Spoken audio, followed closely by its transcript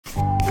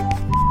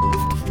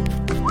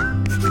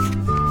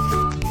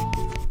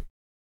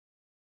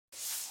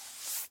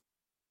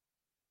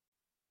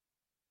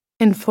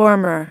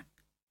informer,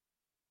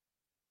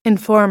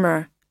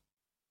 informer,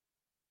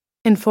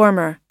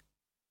 informer.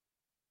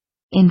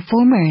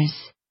 Informers.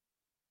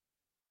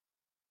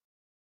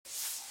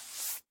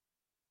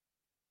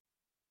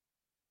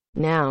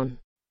 Noun.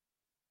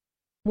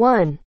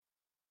 1.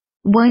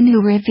 One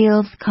who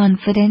reveals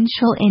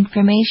confidential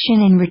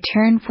information in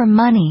return for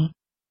money.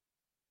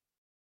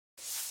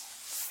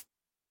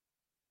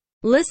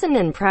 Listen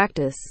and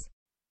practice.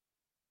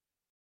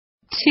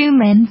 2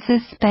 men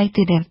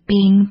suspected of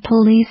being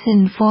police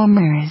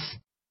informers.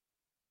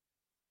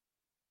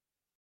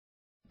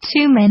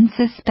 2 men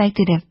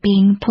suspected of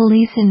being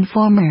police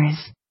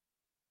informers.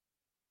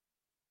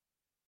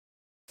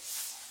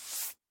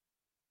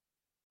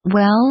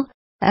 Well,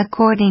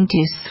 according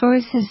to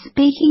sources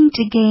speaking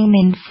to Game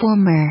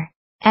Informer,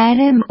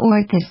 Adam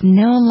Orth is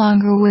no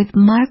longer with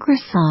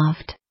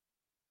Microsoft.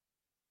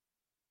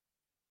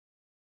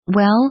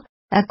 Well,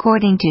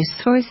 according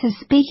to sources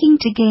speaking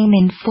to Game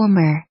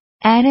Informer,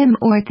 Adam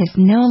Orth is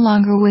no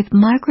longer with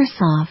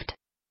Microsoft.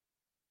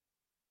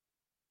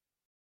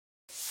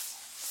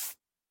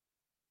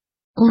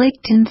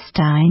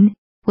 Liechtenstein,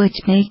 which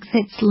makes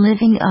its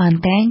living on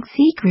bank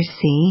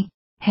secrecy,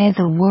 has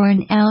a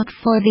warrant out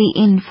for the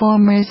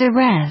informer's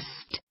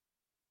arrest.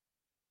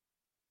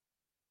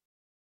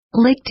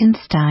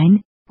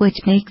 Liechtenstein, which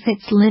makes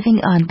its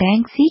living on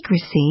bank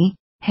secrecy,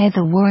 has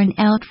a warrant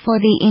out for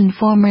the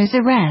informer's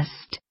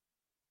arrest.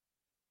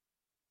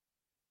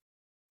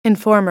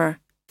 Informer.